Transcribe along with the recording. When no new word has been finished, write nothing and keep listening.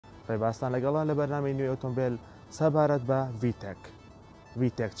باستان لەگەڵا لە بەرنامەی نوێی ئۆتۆمبیل سەبارەت بە V-tec.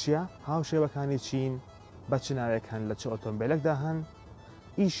 V-tec چییە؟ هاوشێوەکانی چین بە چ ناوێک هەن لە چ ئۆتۆمبیلێکدا هەن؟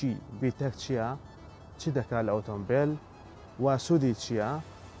 ئیشی V-tec چییە؟ چی دەکات لە ئۆتۆمبیل؟ و سوودی چییە؟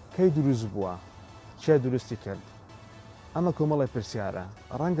 کەی دروست بووە؟ کێ دروستی کرد؟ ئەمە کۆمەڵی پرسیارە.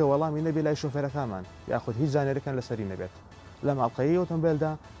 ڕەنگە وەڵامی نەبێ لای شۆفێرەکانمان یاخود هیچ زانێرەکان لەسەری نەبێت. لە ماڵقەیەی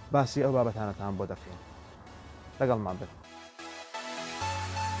ئۆتۆمبیلدا باسی ئەو بابەتانەتان بۆ دەکەین. لەگەڵمان بن.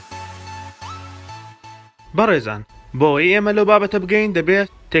 بەڕێزان، بۆ ئەوەی ئێمە لەو بابەتە بگەین دەبێت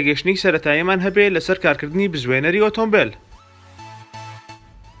تێگەیشتنی سەرەتاییمان هەبێت لەسەر کارکردنی بزوێنەری ئۆتۆمبیل.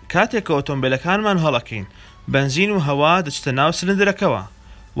 کاتێک کە ئۆتۆمبیلەکانمان هەڵەکەین، بنزین و هەوا دەچتە ناو سلندرەکەەوە،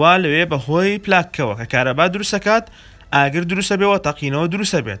 وا لەوێ بەهۆی پلاکەوە کە کارەبا دروستەکات ئاگر دروستە بێەوە تەقینەوە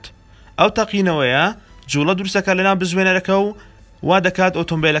دروستە بێت. ئەو تەقینەوەیە جوڵە دروستەکە لەناو بزوێنەرەکە و وا دەکات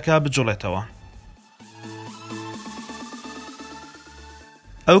ئۆتۆمبیلەکە بجوڵێتەوە.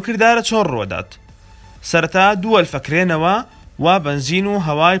 ئەو کردارە چۆن ڕوەدات؟ سەرەتا دوو وەلفەکرێنەوە وا بنزین و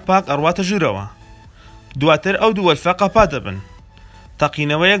هەوای پاک ئەڕواتە ژوورەوە. دواتر ئەو دوو وەلفە قەپا دەبن.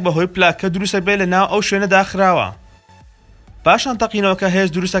 تەقینەوەیەک بەهۆی پلاکە دروستە بێت لە ناو ئەو شوێنە داخراوە. پاشان تەقینەوەکە هێز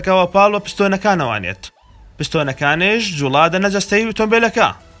دروستەکەەوە پاڵ بە پستۆنەکانەوانێت. پستۆنەکانش جوڵا دەنەجەستەی ئۆتۆمبیلەکە.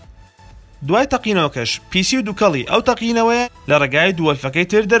 دوای تەقینەوەکەش پیسی و دووکەڵی ئەو تەقینەوەیە لە ڕێگای دوو وەلفەکەی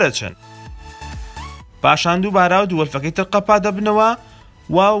تر دەرەچن. پاشان دووبارە و دوو وەلفەکەی تر قەپا دەبنەوە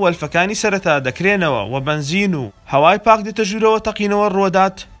و وەلفەکانی سەرەتا دەکرێنەوە و بنزین و هەوای پاک دێتە ژوورەوە تەقینەوە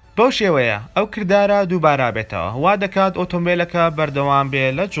ڕوەدات. بەو شێوەیە ئەو کردارە دووبارە بێتەوە وا دەکات ئۆتۆمبیلەکە بەردەوام بێ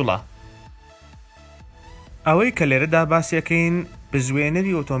لە جوڵە. ئەوەی کە لێرەدا باسیەکەین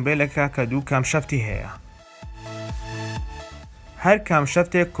بزوێنەری ئۆتۆمبیلەکە کە دوو کامشەفتی هەیە. هەر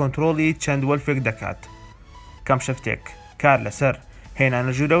کامشەفتێک کۆنتڕۆڵی چەند وەلفێک دەکات. کامشەفتێک کار لەسەر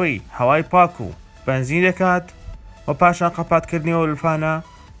هێنانە ژوورەوەی هەوای پاک و بنزین دەکات و پاشان قەپاتکردنی وەلفانە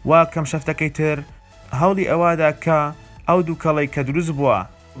و کەمشەفتەکەی تر هەوڵی ئەوادا کە ئەو دووکەڵی کە دروست بووە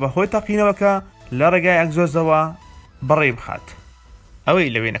بەهۆی تەقینەوەکە لە ڕێگای ئەگزۆزەوە بڕێ بخات.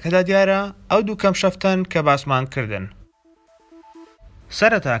 ئەوەی لە وێنەکەدا دیارە ئەو دوو کەمشەفتن کە باسمان کردن.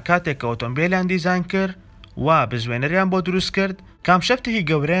 سەرەتا کاتێک کە ئۆتۆمبیلیان دیزاین کرد و بزوێنەریان بۆ دروست کرد، کامشەفتێکی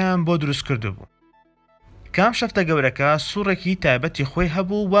گەورەیان بۆ دروست کرده بوو. کامشەفتە گەورەکە سوڕێکی تایبەتی خۆی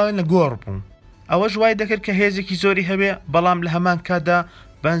هەبوو و نەگۆڕ بوو. ئەوە ژوای دەکرد کە هێزێکی زۆری هەبێ بەڵام لە هەمان کاتدا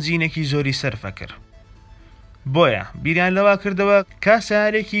بنزینێکی زۆری سەرفە کرد. بۆیە بیریان لەوا کردەوە کە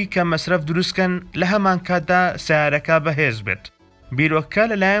سیارێکی کە مەسرەف دروستکەن لە هەمان کاتدا سیارەکە بەهێز بێت. بیرۆکە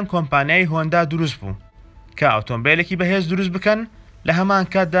لەلایەن کۆمپانیای هۆندا دروست بوو کە ئۆتۆمبیلێکی بەهێز دروست بکەن لە هەمان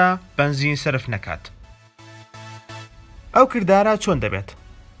کاتدا بنزین سەرف نەکات. ئەو کردارە چۆن دەبێت؟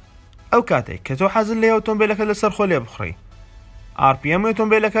 ئەو کاتێک کە تۆ حەزت لێ ئۆتۆمبیلەکە لەسەر خۆ لێ بخڕی، RPM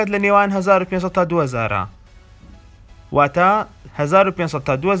ئۆتۆمبیلەکەت لە نێوان 1500 تا 2000 واتە 1500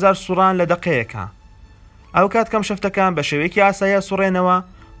 تا 2000 سوڕان لە دقەیەکە. ئەو کات کەمشەفتەکان بە شێوەیەکی ئاساییە سوڕێنەوە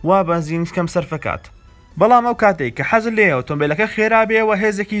و بنزین کەم سەرفەکات. بەڵام ئەو کاتێک کە حەزت لێ ئۆتۆمبیلەکە خێرا بێ و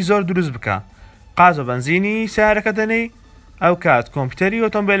هێزێکی زۆر دروست بکە، قازە بنزینی سیارەکە دەنێی، ئەو کات کۆمپیوتەری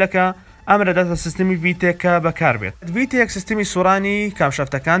ئۆتۆمبیلەکە ئەمرە دەتە سیستەمی V-tec بەکار بێت. V-tec سیستەمی سوڕانی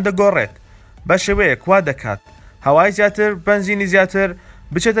کامشەفتەکان دەگۆڕێت بە شێوەیەک وا دەکات هەوای زیاتر بنزینی زیاتر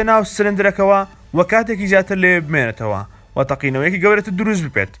بچێتە ناو سلندرەکەەوە و کاتێکی زیاتر لێ بمێنێتەوە و تەقینەوەیەکی گەورەتر دروست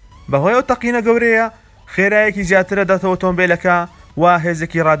بێت. بەهۆی ئەو تەقینە گەورەیە خێرایەکی زیاترە دەتە ئۆتۆمبیلەکە و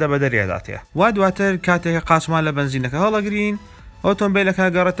هێزێکی ڕادە بە دەریاداتێ. وا دواتر کاتێک قاسمان لە بنزینەکە هەڵەگرین، ئۆتۆمبیلەکە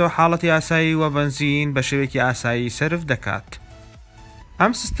گەڕێتەوە حاڵەتی ئاسایی و بنزین بە شێوەیەکی ئاسایی سەرف دەکات.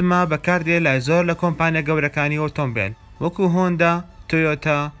 ئەم سیستەمە بەکاردێ لای زۆر لە کۆمپانیا گەورەکانی ئۆتۆمبیل وەکو هۆندا،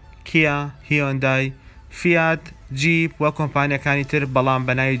 تۆیۆتا، کیا، هیۆندای، فیات، جیپ و کۆمپانیەکانی تر بەڵام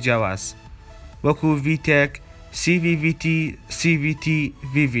بەناوی جیاواز وەکو V-tec، CVVT، CVT،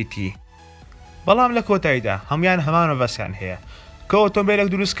 VVT. بەڵام لە کۆتاییدا هەمویان هەمان مەبەستیان هەیە کە ئۆتۆمبیلێک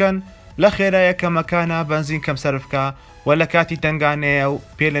دروستکەن لە خێرایە کەمەکانە بنزین کەم سەرفکە و لە کاتی تەنگانەیە و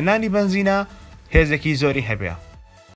پێلەنانی بنزینە هێزێکی زۆری هەبێ.